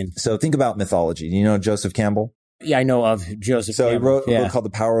actually mean? So think about mythology. You know Joseph Campbell? Yeah, I know of Joseph Campbell. So he wrote a book called The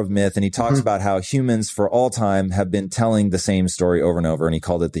Power of Myth, and he talks about how humans for all time have been telling the same story over and over, and he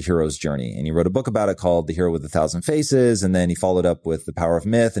called it The Hero's Journey. And he wrote a book about it called The Hero with a Thousand Faces, and then he followed up with The Power of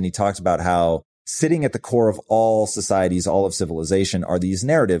Myth, and he talks about how sitting at the core of all societies, all of civilization, are these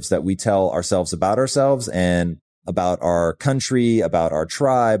narratives that we tell ourselves about ourselves and about our country, about our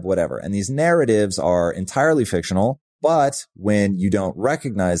tribe, whatever. And these narratives are entirely fictional, but when you don't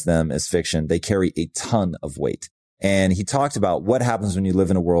recognize them as fiction, they carry a ton of weight. And he talked about what happens when you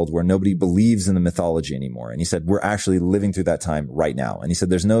live in a world where nobody believes in the mythology anymore. And he said, we're actually living through that time right now. And he said,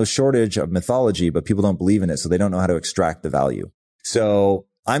 there's no shortage of mythology, but people don't believe in it, so they don't know how to extract the value. So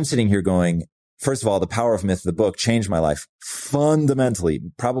I'm sitting here going, first of all, The Power of Myth, the book, changed my life fundamentally,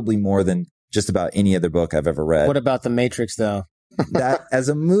 probably more than just about any other book I've ever read. What about The Matrix, though? That as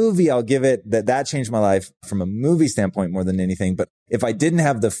a movie, I'll give it that changed my life from a movie standpoint more than anything. But if I didn't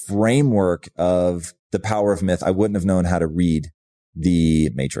have the framework of The Power of Myth, I wouldn't have known how to read The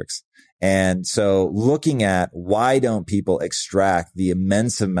Matrix. And so looking at why don't people extract the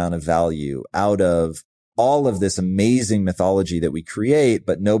immense amount of value out of all of this amazing mythology that we create,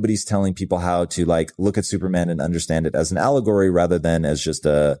 but nobody's telling people how to look at Superman and understand it as an allegory rather than as just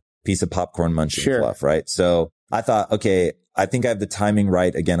a piece of popcorn munching fluff, right? So I thought, okay, I think I have the timing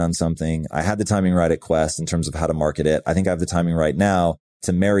right again on something. I had the timing right at Quest in terms of how to market it. I think I have the timing right now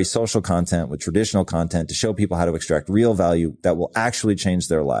to marry social content with traditional content to show people how to extract real value that will actually change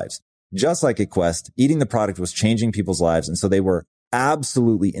their lives. Just like at Quest, eating the product was changing people's lives. And so they were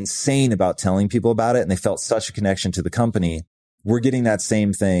absolutely insane about telling people about it. And they felt such a connection to the company. We're getting that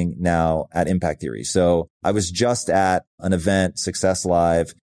same thing now at Impact Theory. So I was just at an event, Success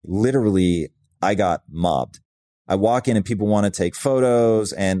Live. Literally, I got mobbed. I walk in and people want to take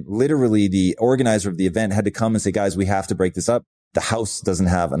photos, and literally the organizer of the event had to come and say, guys, we have to break this up. The house doesn't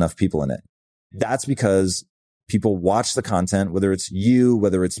have enough people in it. That's because people watch the content, whether it's you,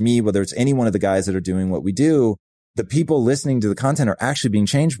 whether it's me, whether it's any one of the guys that are doing what we do. The people listening to the content are actually being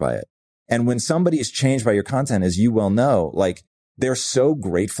changed by it. And when somebody is changed by your content, as you well know, they're so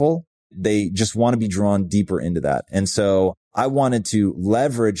grateful. They just want to be drawn deeper into that. And so I wanted to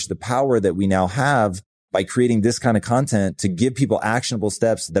leverage the power that we now have by creating this kind of content to give people actionable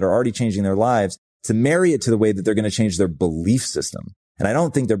steps that are already changing their lives, to marry it to the way that they're going to change their belief system. And I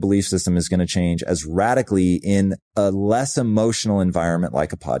don't think their belief system is going to change as radically in a less emotional environment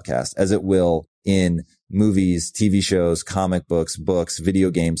like a podcast as it will in movies, TV shows, comic books, video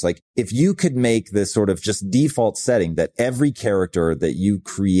games. If you could make this sort of just default setting that every character that you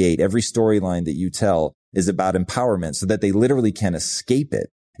create, every storyline that you tell is about empowerment so that they literally can't escape it.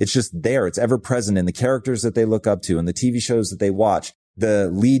 It's just there. It's ever present in the characters that they look up to and the TV shows that they watch. The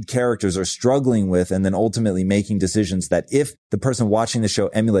lead characters are struggling with and then ultimately making decisions that if the person watching the show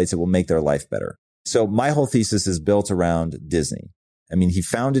emulates it will make their life better. So my whole thesis is built around Disney. I mean, he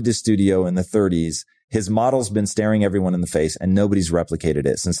founded his studio in the 30s. His model's been staring everyone in the face and nobody's replicated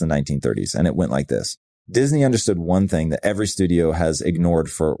it since the 1930s. And it went like this. Disney understood one thing that every studio has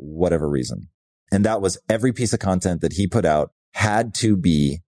ignored for whatever reason. And that was every piece of content that he put out had to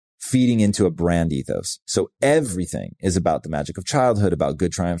be feeding into a brand ethos. So everything is about the magic of childhood, about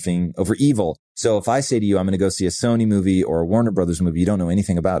good triumphing over evil. So if I say to you, I'm going to go see a Sony movie or a Warner Brothers movie, you don't know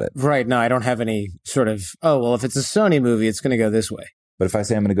anything about it. Right. No, I don't have any sort of, oh, well, if it's a Sony movie, it's going to go this way. But if I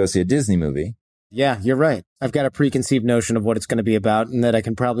say I'm going to go see a Disney movie. Yeah, you're right. I've got a preconceived notion of what it's going to be about and that I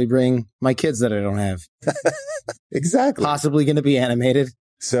can probably bring my kids that I don't have. Exactly. Possibly going to be animated.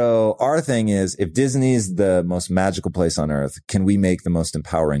 So our thing is, if Disney's the most magical place on earth, can we make the most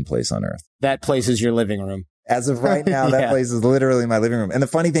empowering place on earth? That place is your living room. As of right now, that place is literally my living room. And the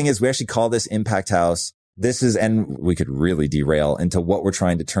funny thing is, we actually call this Impact House. This is, and we could really derail into what we're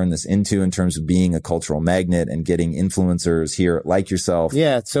trying to turn this into in terms of being a cultural magnet and getting influencers here like yourself.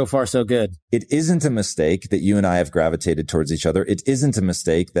 Yeah, so far so good. It isn't a mistake that you and I have gravitated towards each other. It isn't a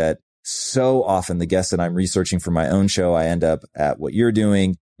mistake that so often the guests that I'm researching for my own show, I end up at what you're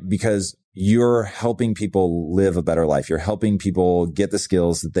doing because you're helping people live a better life. You're helping people get the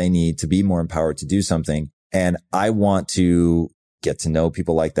skills that they need to be more empowered to do something. And I want to get to know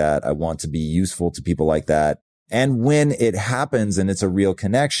people like that. I want to be useful to people like that. And when it happens and it's a real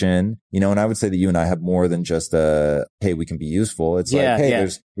connection, and I would say that you and I have more than just hey, we can be useful. It's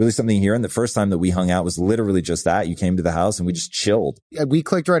there's really something here. And the first time that we hung out was literally just that. You came to the house and we just chilled. We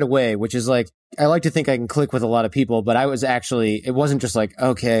clicked right away, which is like, I like to think I can click with a lot of people, but it wasn't just like,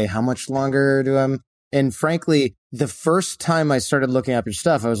 okay, how much longer do I? And frankly, the first time I started looking up your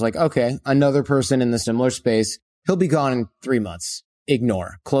stuff, I was like, okay, another person in the similar space. He'll be gone in 3 months.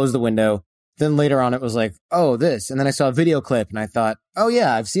 Ignore. Close the window. Then later on, it was like, oh, this. And then I saw a video clip and I thought, oh,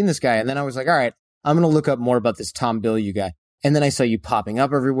 yeah, I've seen this guy. And then I was like, all right, I'm going to look up more about this Tom Bilyeu guy. And then I saw you popping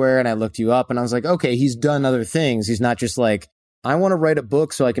up everywhere and I looked you up and I was like, okay, he's done other things. He's not just like, I want to write a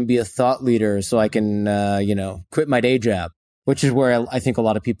book so I can be a thought leader, so I can, quit my day job, which is where I think a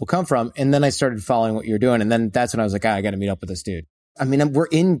lot of people come from. And then I started following what you're doing. And then that's when I was like, I got to meet up with this dude. I mean, we're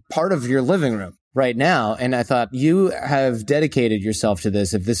in part of your living room right now. And I thought you have dedicated yourself to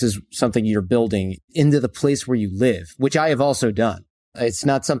this. If this is something you're building into the place where you live, which I have also done. It's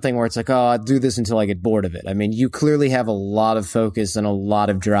not something where it's like, oh, I'll do this until I get bored of it. I mean, you clearly have a lot of focus and a lot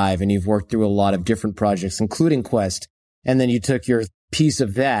of drive, and you've worked through a lot of different projects, including Quest. And then you took your piece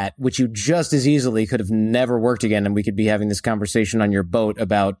of that, which you just as easily could have never worked again. And we could be having this conversation on your boat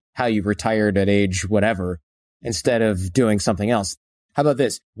about how you retired at age whatever, instead of doing something else. How about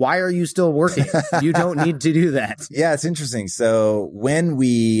this? Why are you still working? You don't need to do that. Yeah, it's interesting. So when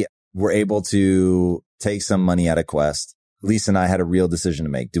we were able to take some money out of Quest, Lisa and I had a real decision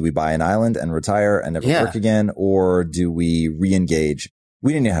to make. Do we buy an island and retire and never work again? Or do we re-engage?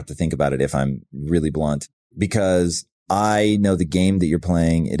 We didn't even have to think about it, if I'm really blunt, because I know the game that you're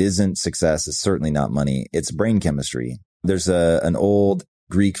playing. It isn't success. It's certainly not money. It's brain chemistry. There's an old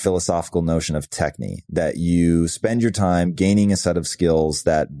Greek philosophical notion of techne, that you spend your time gaining a set of skills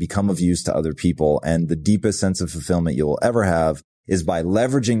that become of use to other people. And the deepest sense of fulfillment you'll ever have is by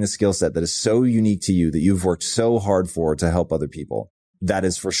leveraging the skill set that is so unique to you, that you've worked so hard for, to help other people. That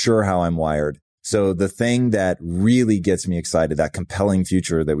is for sure how I'm wired. So the thing that really gets me excited, that compelling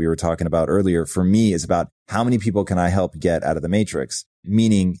future that we were talking about earlier, for me is about how many people can I help get out of the matrix?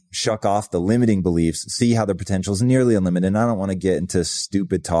 Meaning shuck off the limiting beliefs, see how their potential is nearly unlimited. And I don't want to get into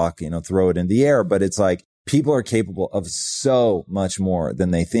stupid talk, throw it in the air, but it's like people are capable of so much more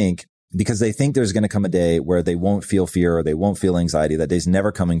than they think, because they think there's going to come a day where they won't feel fear or they won't feel anxiety. That day's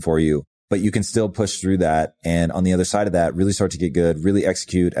never coming for you, but you can still push through that. And on the other side of that, really start to get good, really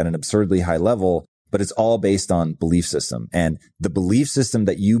execute at an absurdly high level. But it's all based on belief system, and the belief system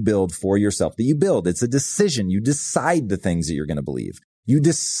that you build for yourself, it's a decision. You decide the things that you're going to believe. You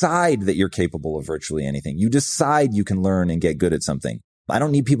decide that you're capable of virtually anything. You decide you can learn and get good at something. I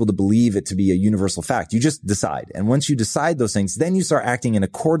don't need people to believe it to be a universal fact. You just decide. And once you decide those things, then you start acting in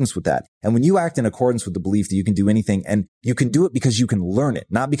accordance with that. And when you act in accordance with the belief that you can do anything, and you can do it because you can learn it,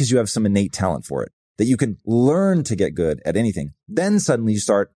 not because you have some innate talent for it, that you can learn to get good at anything, then suddenly you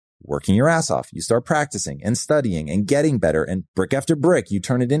start working your ass off. You start practicing and studying and getting better, and brick after brick, you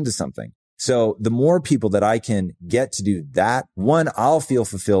turn it into something. So the more people that I can get to do that, one, I'll feel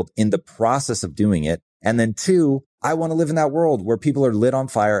fulfilled in the process of doing it. And then two, I want to live in that world where people are lit on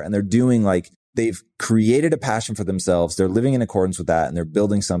fire and they're doing, like, they've created a passion for themselves. They're living in accordance with that, and they're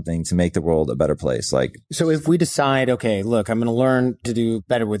building something to make the world a better place. So if we decide, okay, look, I'm going to learn to do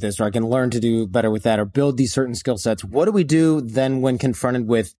better with this, or I can learn to do better with that, or build these certain skill sets, what do we do then when confronted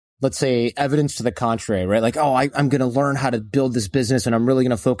with, let's say, evidence to the contrary, right? Like, oh, I'm going to learn how to build this business, and I'm really going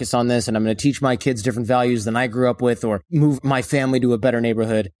to focus on this, and I'm going to teach my kids different values than I grew up with, or move my family to a better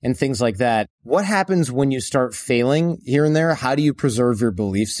neighborhood and things like that. What happens when you start failing here and there? How do you preserve your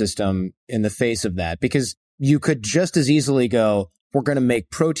belief system in the face of that? Because you could just as easily go, we're going to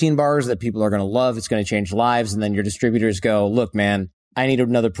make protein bars that people are going to love. It's going to change lives. And then your distributors go, look, man, I need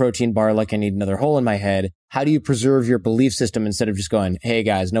another protein bar like I need another hole in my head. How do you preserve your belief system instead of just going, hey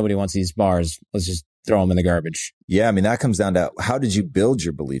guys, nobody wants these bars. Let's just throw them in the garbage? Yeah, I mean, that comes down to how did you build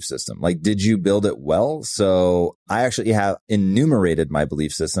your belief system? Like, did you build it well? So I actually have enumerated my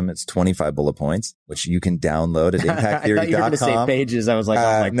belief system. It's 25 bullet points, which you can download at impacttheory.com. I thought you were going to say pages. I was like,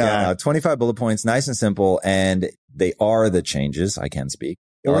 oh my God. No, 25 bullet points, nice and simple. And they are the changes. I can speak.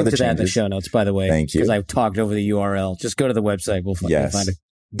 We'll link to that in the show notes, by the way. Thank you. Because I've talked over the URL. Just go to the website. We'll find it.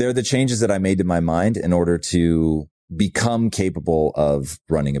 They're the changes that I made to my mind in order to become capable of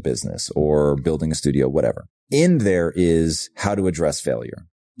running a business or building a studio, whatever. In there is how to address failure.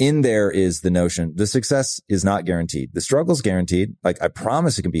 In there is the notion the success is not guaranteed. The struggle is guaranteed. Like, I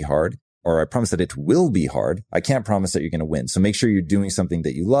promise it can be hard, or I promise that it will be hard. I can't promise that you're going to win. So make sure you're doing something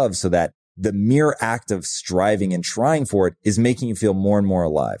that you love so that the mere act of striving and trying for it is making you feel more and more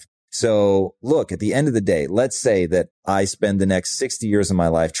alive. So look, at the end of the day, let's say that I spend the next 60 years of my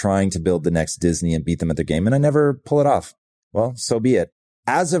life trying to build the next Disney and beat them at their game, and I never pull it off. Well, so be it.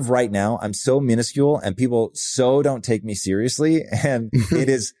 As of right now, I'm so minuscule and people so don't take me seriously. And it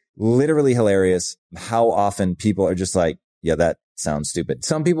is literally hilarious how often people are just like, yeah, that sounds stupid.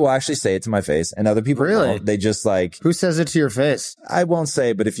 Some people actually say it to my face, and other people don't. They just like... Who says it to your face? I won't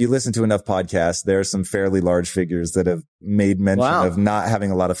say, but if you listen to enough podcasts, there are some fairly large figures that have made mention of not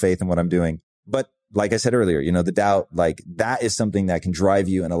having a lot of faith in what I'm doing. But like I said earlier, the doubt, like, that is something that can drive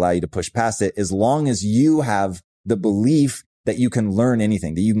you and allow you to push past it as long as you have the belief that you can learn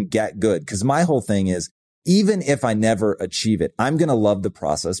anything, that you can get good. Because my whole thing is, even if I never achieve it, I'm going to love the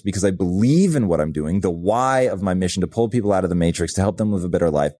process because I believe in what I'm doing, the why of my mission to pull people out of the matrix, to help them live a better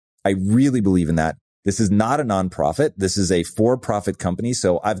life. I really believe in that. This is not a nonprofit. This is a for-profit company.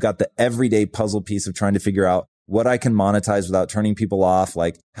 So I've got the everyday puzzle piece of trying to figure out what I can monetize without turning people off,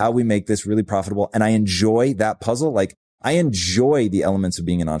 like how we make this really profitable. And I enjoy that puzzle. Like, I enjoy the elements of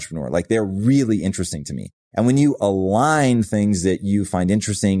being an entrepreneur. Like, they're really interesting to me. And when you align things that you find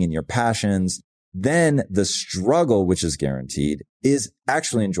interesting in your passions, then the struggle, which is guaranteed, is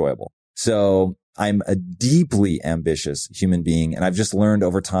actually enjoyable. So I'm a deeply ambitious human being. And I've just learned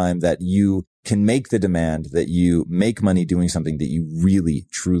over time that you can make the demand, that you make money doing something that you really,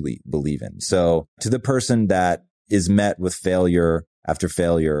 truly believe in. So to the person that is met with failure after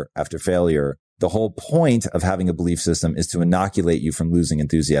failure after failure, the whole point of having a belief system is to inoculate you from losing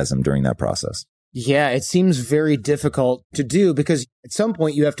enthusiasm during that process. Yeah, it seems very difficult to do because at some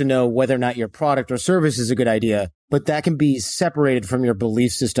point you have to know whether or not your product or service is a good idea, but that can be separated from your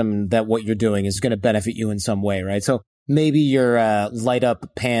belief system that what you're doing is going to benefit you in some way, right? So maybe your light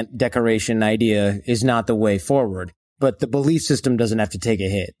up pant decoration idea is not the way forward, but the belief system doesn't have to take a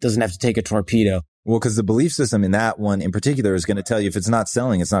hit, doesn't have to take a torpedo. Well, because the belief system in that one in particular is going to tell you if it's not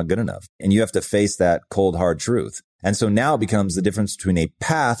selling, it's not good enough. And you have to face that cold, hard truth. And so now it becomes the difference between a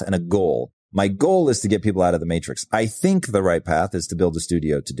path and a goal. My goal is to get people out of the matrix. I think the right path is to build a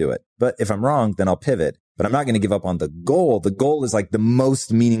studio to do it. But if I'm wrong, then I'll pivot. But I'm not going to give up on the goal. The goal is like the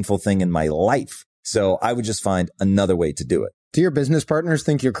most meaningful thing in my life. So I would just find another way to do it. Do your business partners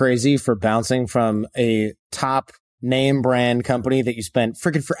think you're crazy for bouncing from a top name brand company that you spent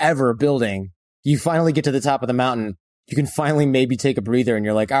freaking forever building? You finally get to the top of the mountain. You can finally maybe take a breather and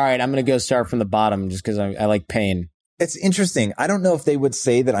you're like, all right, I'm going to go start from the bottom just because I like pain. It's interesting. I don't know if they would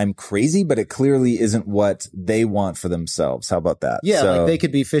say that I'm crazy, but it clearly isn't what they want for themselves. How about that? Yeah, like they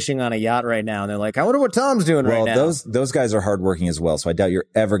could be fishing on a yacht right now, and they're like, I wonder what Tom's doing right now. Well, those guys are hardworking as well, so I doubt you're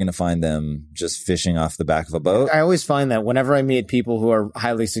ever going to find them just fishing off the back of a boat. I always find that whenever I meet people who are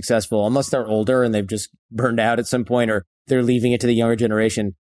highly successful, unless they're older and they've just burned out at some point or they're leaving it to the younger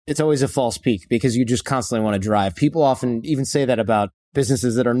generation, it's always a false peak because you just constantly want to drive. People often even say that about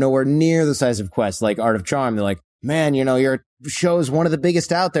businesses that are nowhere near the size of Quest, like Art of Charm. They're like, man, your show is one of the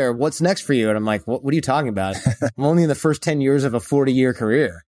biggest out there. What's next for you? And I'm like, what are you talking about? I'm only in the first 10 years of a 40-year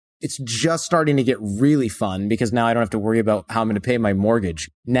career. It's just starting to get really fun because now I don't have to worry about how I'm going to pay my mortgage.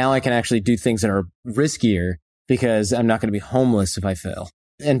 Now I can actually do things that are riskier because I'm not going to be homeless if I fail.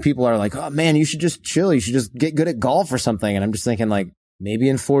 And people are like, oh man, you should just chill. You should just get good at golf or something. And I'm just thinking like, maybe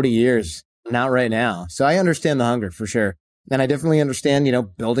in 40 years, not right now. So I understand the hunger for sure. And I definitely understand,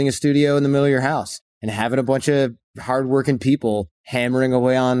 building a studio in the middle of your house and having a bunch of hardworking people hammering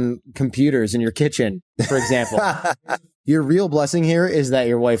away on computers in your kitchen, for example. Your real blessing here is that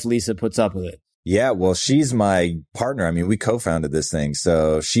your wife, Lisa, puts up with it. Yeah, well, she's my partner. I mean, we co-founded this thing.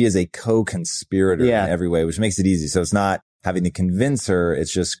 So she is a co-conspirator in every way, which makes it easy. So it's not having to convince her.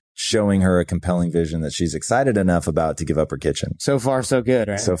 It's just showing her a compelling vision that she's excited enough about to give up her kitchen. So far, so good,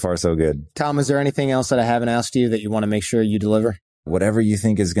 right? So far, so good. Tom, is there anything else that I haven't asked you that you want to make sure you deliver? whatever you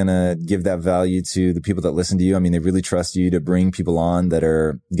think is going to give that value to the people that listen to you. I mean, they really trust you to bring people on that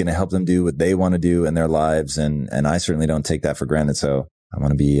are going to help them do what they want to do in their lives. And I certainly don't take that for granted. So I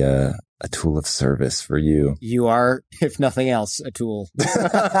want to be a tool of service for you. You are, if nothing else, a tool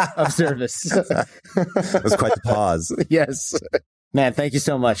of service. That was quite the pause. Yes. Man, thank you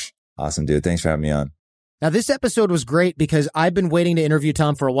so much. Awesome, dude. Thanks for having me on. Now, this episode was great because I've been waiting to interview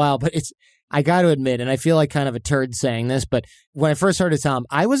Tom for a while, but I got to admit, and I feel like kind of a turd saying this, but when I first heard of Tom,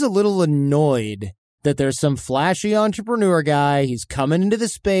 I was a little annoyed that there's some flashy entrepreneur guy. He's coming into the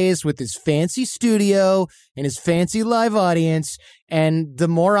space with his fancy studio and his fancy live audience. And the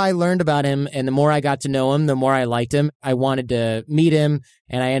more I learned about him and the more I got to know him, the more I liked him. I wanted to meet him,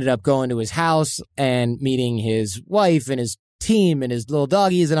 and I ended up going to his house and meeting his wife and his team and his little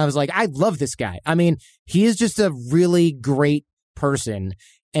doggies. And I was like, I love this guy. I mean, he is just a really great person,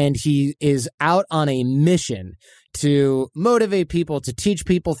 and he is out on a mission to motivate people, to teach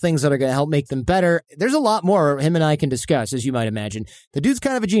people things that are going to help make them better. There's a lot more him and I can discuss, as you might imagine. The dude's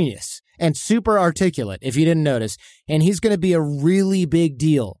kind of a genius and super articulate, if you didn't notice. And he's going to be a really big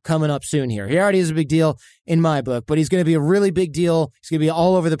deal coming up soon here. He already is a big deal in my book, but he's going to be a really big deal. He's going to be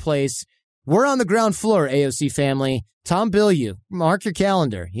all over the place. We're on the ground floor, AOC family. Tom Bilyeu, mark your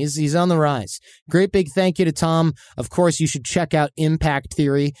calendar. He's on the rise. Great big thank you to Tom. Of course, you should check out Impact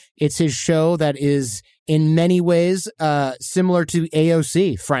Theory. It's his show that is in many ways similar to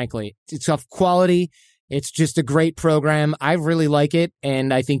AOC, frankly. It's of quality. It's just a great program. I really like it,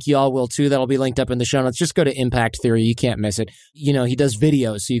 and I think y'all will too. That'll be linked up in the show notes. Just go to Impact Theory. You can't miss it. You know, he does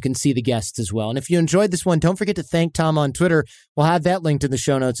videos, so you can see the guests as well. And if you enjoyed this one, don't forget to thank Tom on Twitter. We'll have that linked in the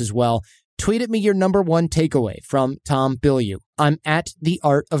show notes as well. Tweet at me your number one takeaway from Tom Bilyeu. I'm at The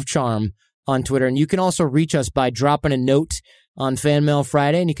Art of Charm on Twitter, and you can also reach us by dropping a note on Fan Mail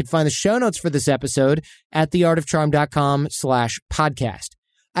Friday, and you can find the show notes for this episode at theartofcharm.com/podcast.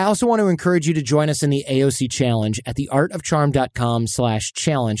 I also want to encourage you to join us in the AOC Challenge at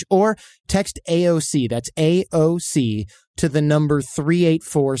theartofcharm.com/challenge, or text AOC, that's AOC, to the number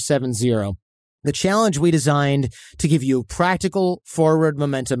 38470. The challenge we designed to give you practical forward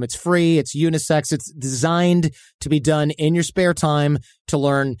momentum. It's free. It's unisex. It's designed to be done in your spare time to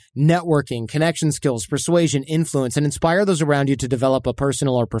learn networking, connection skills, persuasion, influence, and inspire those around you to develop a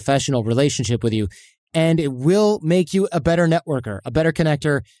personal or professional relationship with you. And it will make you a better networker, a better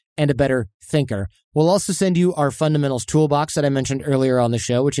connector, and a better thinker. We'll also send you our fundamentals toolbox that I mentioned earlier on the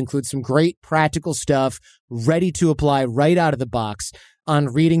show, which includes some great practical stuff ready to apply right out of the box on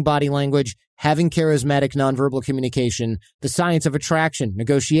reading body language, having charismatic nonverbal communication, the science of attraction,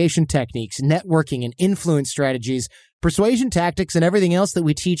 negotiation techniques, networking and influence strategies, persuasion tactics, and everything else that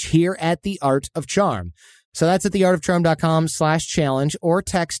we teach here at The Art of Charm. So that's at theartofcharm.com/challenge, or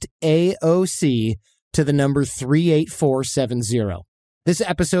text AOC to the number 38470. This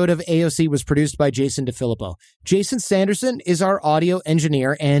episode of AOC was produced by Jason DeFilippo. Jason Sanderson is our audio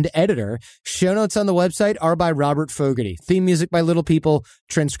engineer and editor. Show notes on the website are by Robert Fogarty. Theme music by Little People.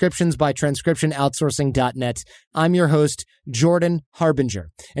 Transcriptions by transcriptionoutsourcing.net. I'm your host, Jordan Harbinger.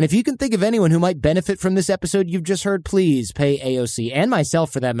 And if you can think of anyone who might benefit from this episode you've just heard, please pay AOC, and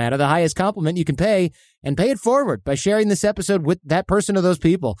myself for that matter, the highest compliment you can pay, and pay it forward by sharing this episode with that person or those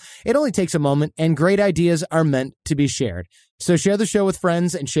people. It only takes a moment, and great ideas are meant to be shared. So share the show with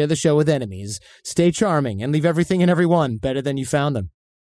friends and share the show with enemies. Stay charming and leave everything and everyone better than you found them.